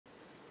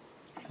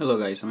Hello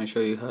guys, I'm going to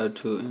show you how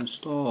to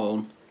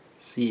install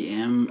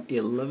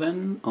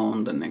CM11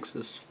 on the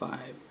Nexus 5.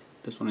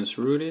 This one is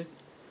rooted,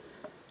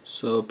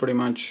 so pretty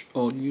much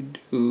all you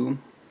do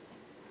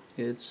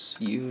is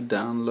you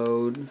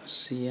download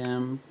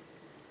CM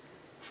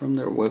from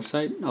their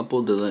website. I'll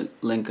put the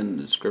link in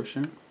the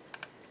description,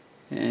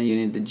 and you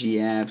need the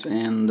GApps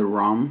and the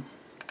ROM.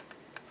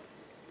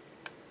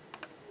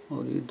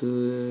 All you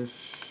do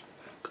is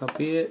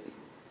copy it,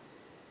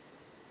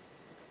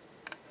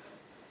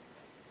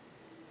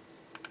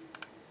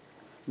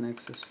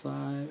 Nexus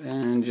 5,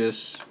 and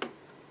just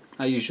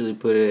I usually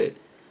put it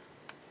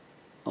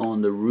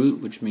on the root,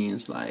 which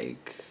means,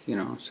 like, you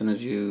know, as soon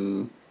as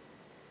you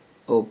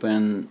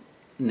open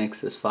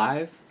Nexus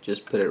 5,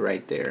 just put it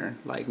right there,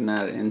 like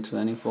not into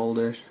any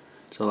folders.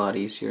 It's a lot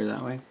easier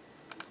that way.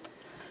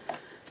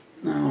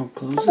 Now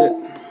close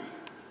it.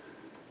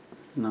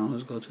 Now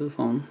let's go to the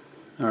phone.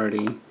 I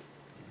already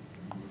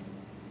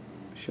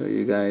show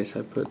you guys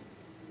I put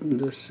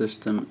the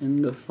system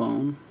in the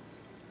phone.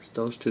 It's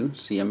those two,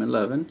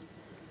 CM11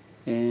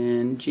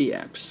 and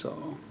GApps.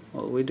 So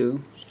all we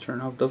do is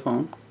turn off the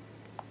phone,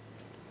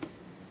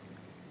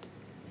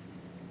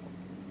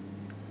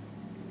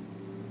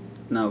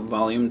 now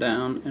volume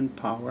down and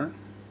power,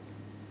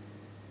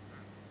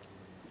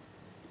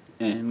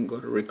 and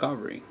go to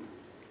recovery.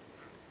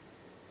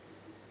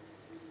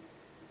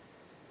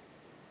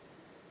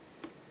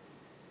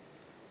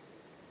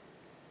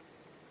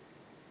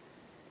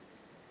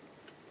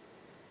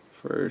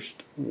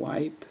 First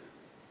wipe.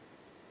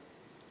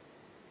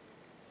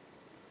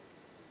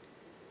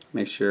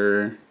 Make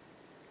sure,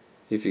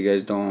 if you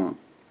guys don't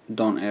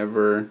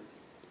ever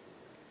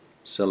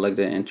select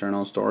the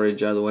internal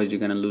storage, otherwise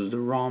you're gonna lose the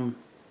ROM,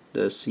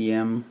 the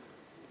CM.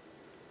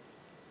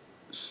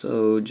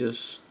 So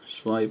just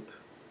swipe,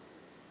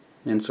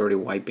 and it's already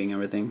wiping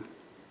everything.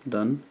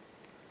 Done.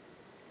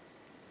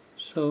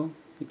 So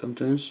you come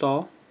to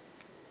install,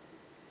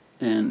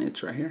 and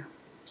it's right here.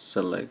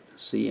 Select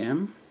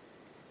CM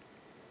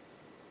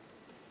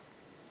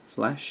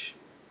flash.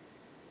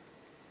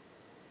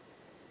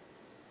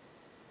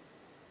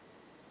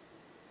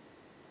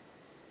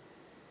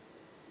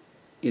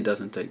 It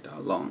doesn't take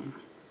that long.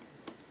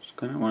 It's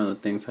kind of one of the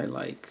things I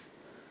like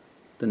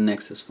the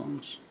Nexus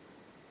phones.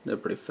 They're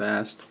pretty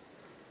fast.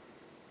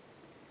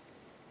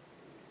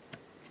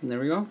 And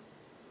there we go.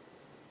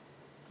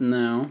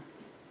 Now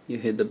you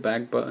hit the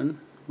back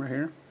button right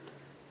here.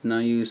 Now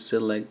you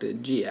select the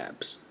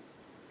GApps.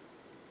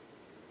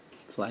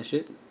 Flash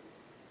it.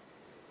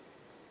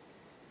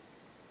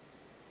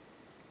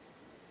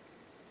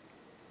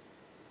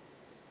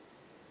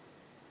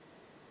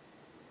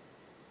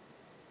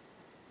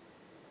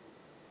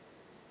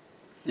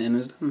 And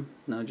it's done.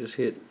 Now just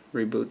hit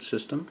reboot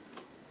system.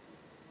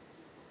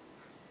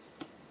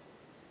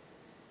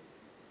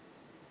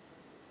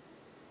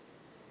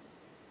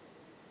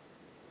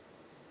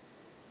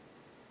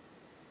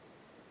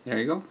 There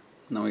you go.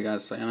 Now we got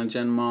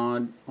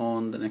CyanogenMod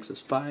on the Nexus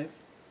 5.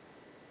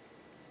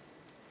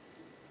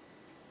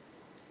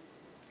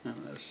 Now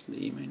that's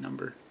the email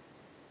number.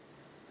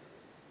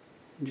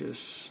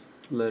 Just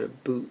let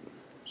it boot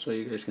so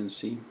you guys can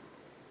see.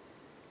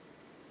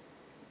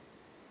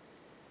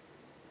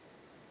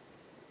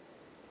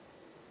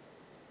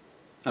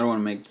 I don't want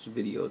to make this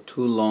video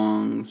too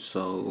long,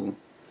 so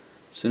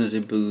as soon as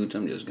it boots,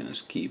 I'm just gonna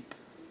skip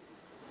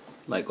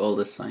like all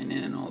the sign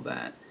in and all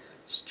that,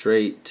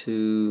 straight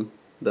to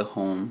the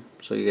home.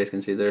 So you guys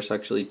can see there's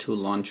actually two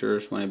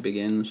launchers when it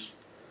begins,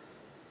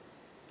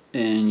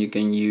 and you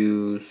can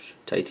use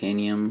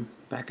Titanium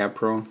Backup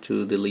Pro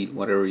to delete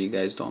whatever you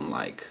guys don't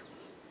like.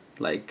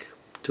 Like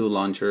two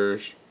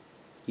launchers,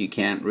 you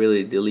can't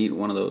really delete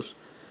one of those.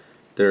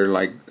 They're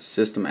like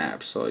system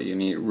apps, so you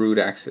need root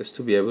access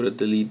to be able to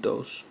delete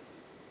those.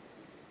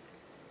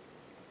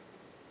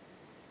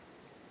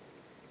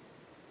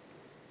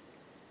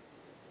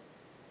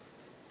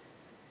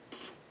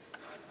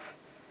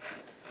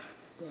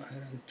 Go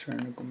ahead and turn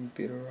the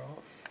computer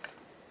off.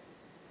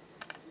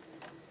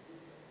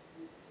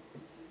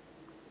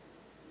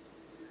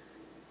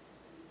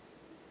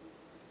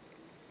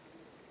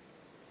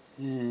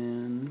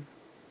 And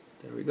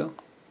there we go.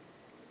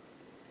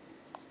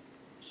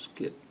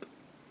 Skip.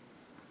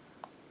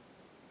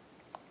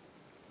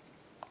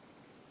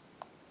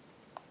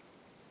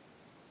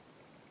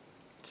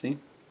 See?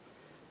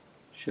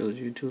 Shows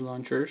you two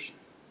launchers.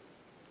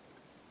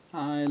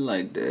 I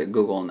like the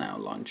Google Now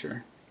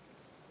launcher.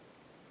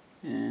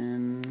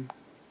 And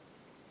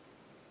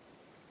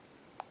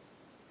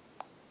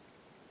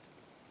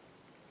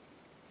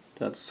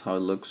that's how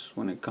it looks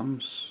when it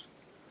comes.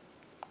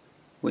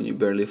 When you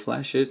barely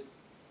flash it,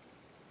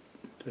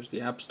 there's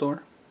the App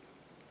Store.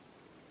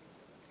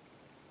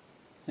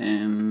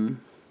 And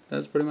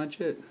that's pretty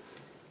much it.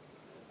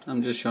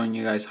 I'm just showing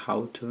you guys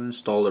how to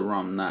install the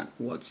ROM, not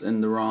what's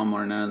in the ROM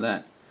or none of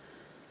that.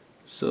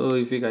 So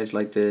if you guys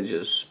liked it,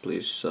 just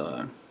please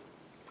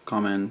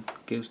comment,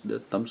 give the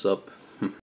thumbs up.